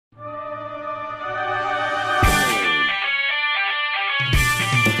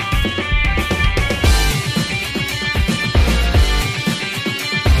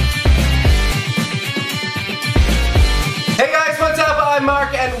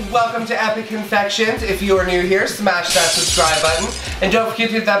welcome to Epic Confections. If you are new here, smash that subscribe button. And don't forget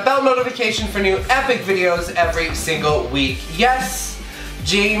to hit that bell notification for new epic videos every single week. Yes,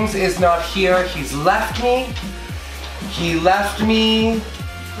 James is not here. He's left me. He left me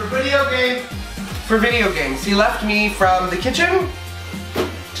for video games. For video games. He left me from the kitchen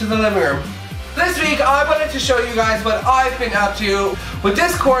to the living room. This week I wanted to show you guys what I've been up to. With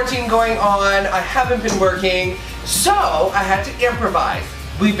this quarantine going on, I haven't been working, so I had to improvise.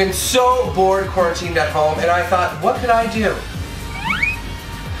 We've been so bored quarantined at home, and I thought, what could I do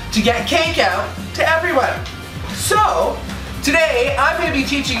to get cake out to everyone? So today I'm going to be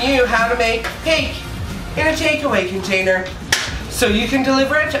teaching you how to make cake in a takeaway container so you can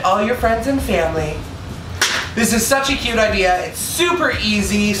deliver it to all your friends and family. This is such a cute idea. It's super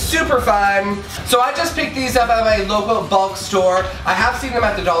easy, super fun. So I just picked these up at my local bulk store. I have seen them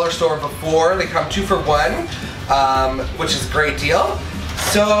at the dollar store before. They come 2 for 1, which is a great deal.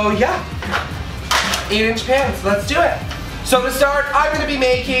 So yeah, 8-inch pans, let's do it. So to start, I'm gonna be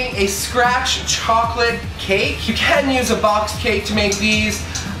making a scratch chocolate cake. You can use a boxed cake to make these,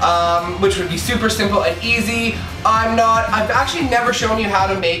 which would be super simple and easy. I've actually never shown you how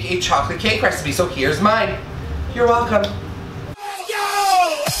to make a chocolate cake recipe, so here's mine. You're welcome.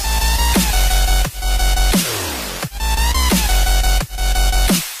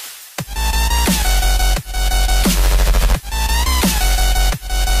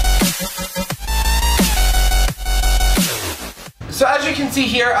 So as you can see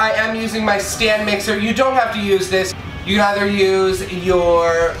here, I am using my stand mixer. You don't have to use this. You can either use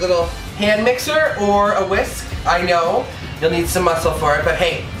your little hand mixer or a whisk. I know, you'll need some muscle for it, but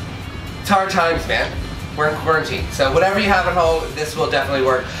hey, it's hard times, man. We're in quarantine, so whatever you have at home, this will definitely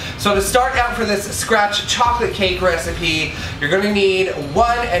work. So to start out for this scratch chocolate cake recipe, you're going to need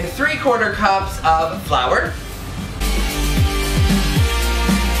 1 3/4 cups of flour,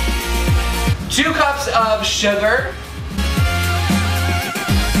 2 cups of sugar,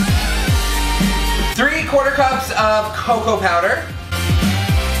 3/4 cups of cocoa powder,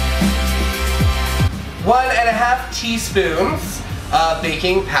 1½ teaspoons of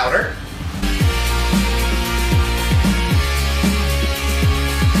baking powder,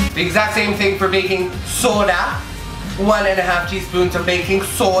 the exact same thing for baking soda, 1½ teaspoons of baking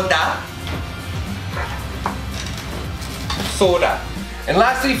soda. And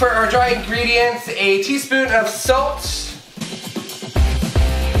lastly, for our dry ingredients, a teaspoon of salt.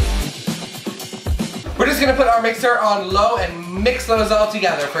 We're just gonna put our mixer on low and mix those all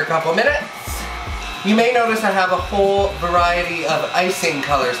together for a couple minutes. You may notice I have a whole variety of icing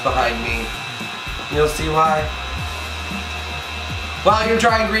colors behind me. You'll see why. While your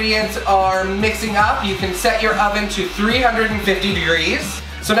dry ingredients are mixing up, you can set your oven to 350 degrees.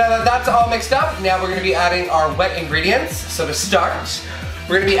 So now that that's all mixed up, now we're gonna be adding our wet ingredients. So to start,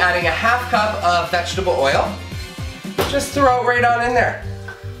 we're gonna be adding a ½ cup of vegetable oil. Just throw it right on in there.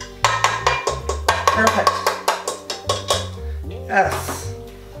 Perfect. Yes.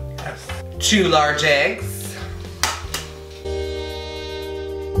 Yes. 2 large eggs.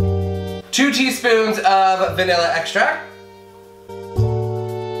 2 teaspoons of vanilla extract.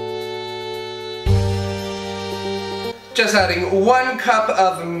 Just adding 1 cup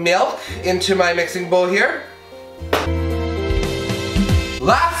of milk into my mixing bowl here.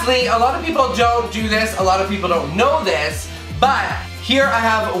 Lastly, a lot of people don't do this, a lot of people don't know this, but here I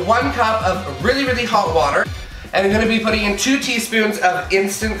have 1 cup of really, really hot water, and I'm gonna be putting in 2 teaspoons of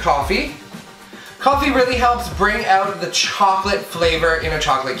instant coffee. Coffee really helps bring out the chocolate flavor in a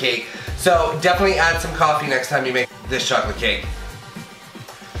chocolate cake, so definitely add some coffee next time you make this chocolate cake.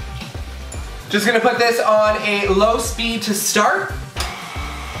 Just gonna put this on a low speed to start.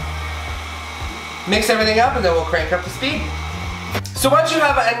 Mix everything up and then we'll crank up the speed. So once you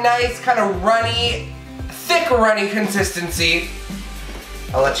have a nice kind of runny, thick runny consistency,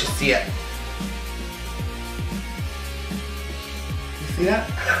 I'll let you see it. You see that?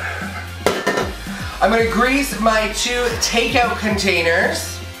 I'm gonna grease my 2 takeout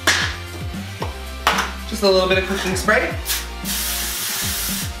containers. Just a little bit of cooking spray.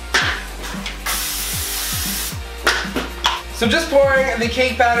 So just pouring the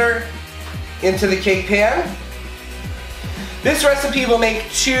cake batter into the cake pan. This recipe will make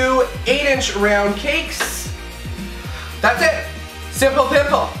 2 8-inch round cakes. That's it. Simple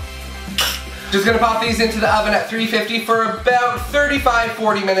pimple. Just gonna pop these into the oven at 350 for about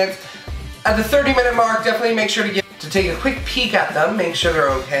 35-40 minutes. At the 30-minute mark, definitely make sure to take a quick peek at them, make sure they're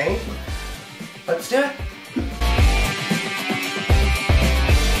okay. Let's do it.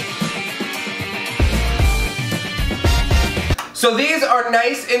 So these are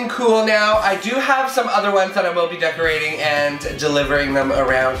nice and cool now. I do have some other ones that I will be decorating and delivering them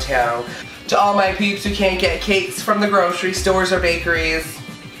around town. To all my peeps who can't get cakes from the grocery stores or bakeries,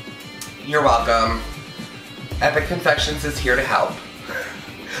 you're welcome. Epic Confections is here to help.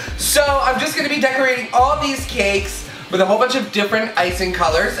 So I'm just going to be decorating all these cakes with a whole bunch of different icing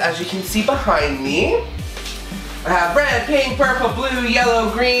colors, as you can see behind me. I have red, pink, purple, blue,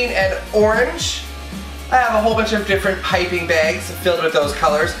 yellow, green, and orange. I have a whole bunch of different piping bags filled with those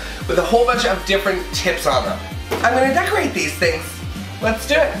colors with a whole bunch of different tips on them. I'm going to decorate these things. Let's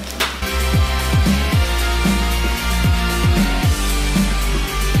do it.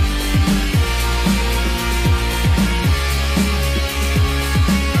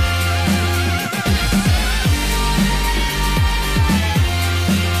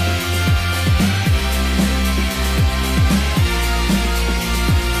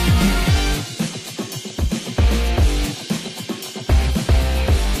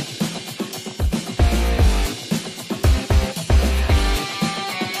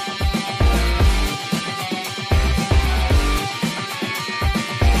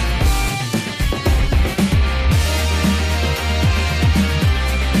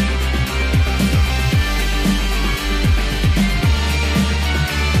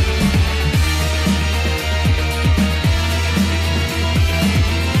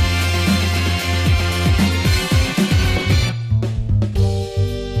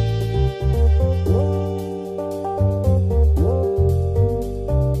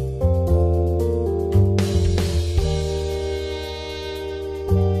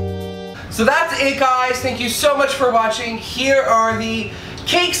 So that's it, guys. Thank you so much for watching. Here are the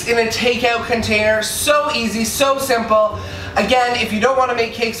cakes in a takeout container. So easy, so simple. Again, if you don't want to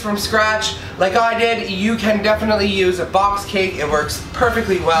make cakes from scratch like I did, you can definitely use a box cake. It works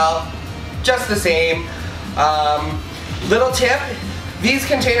perfectly well, just the same. Little tip, these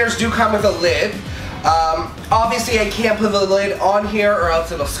containers do come with a lid. Obviously I can't put the lid on here or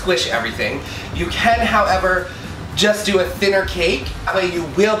else it'll squish everything. You can, however, just do a thinner cake. That way you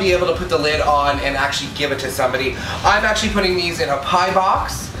will be able to put the lid on and actually give it to somebody. I'm actually putting these in a pie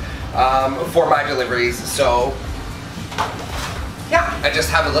box for my deliveries. So yeah, I just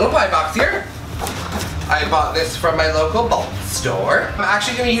have a little pie box here. I bought this from my local bulk store. I'm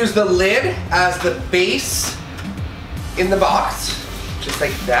actually going to use the lid as the base in the box, just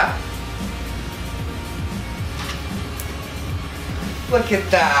like that. Look at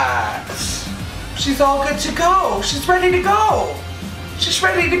that. She's all good to go. She's ready to go. She's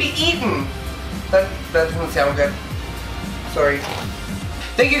ready to be eaten. That doesn't sound good. Sorry.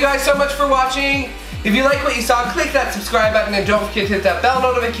 Thank you guys so much for watching. If you like what you saw, click that subscribe button and don't forget to hit that bell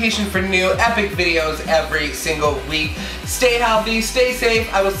notification for new epic videos every single week. Stay healthy, stay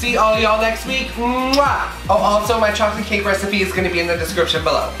safe. I will see all y'all next week. Mwah! Oh, also my chocolate cake recipe is going to be in the description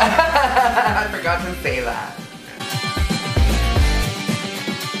below. I forgot to say that.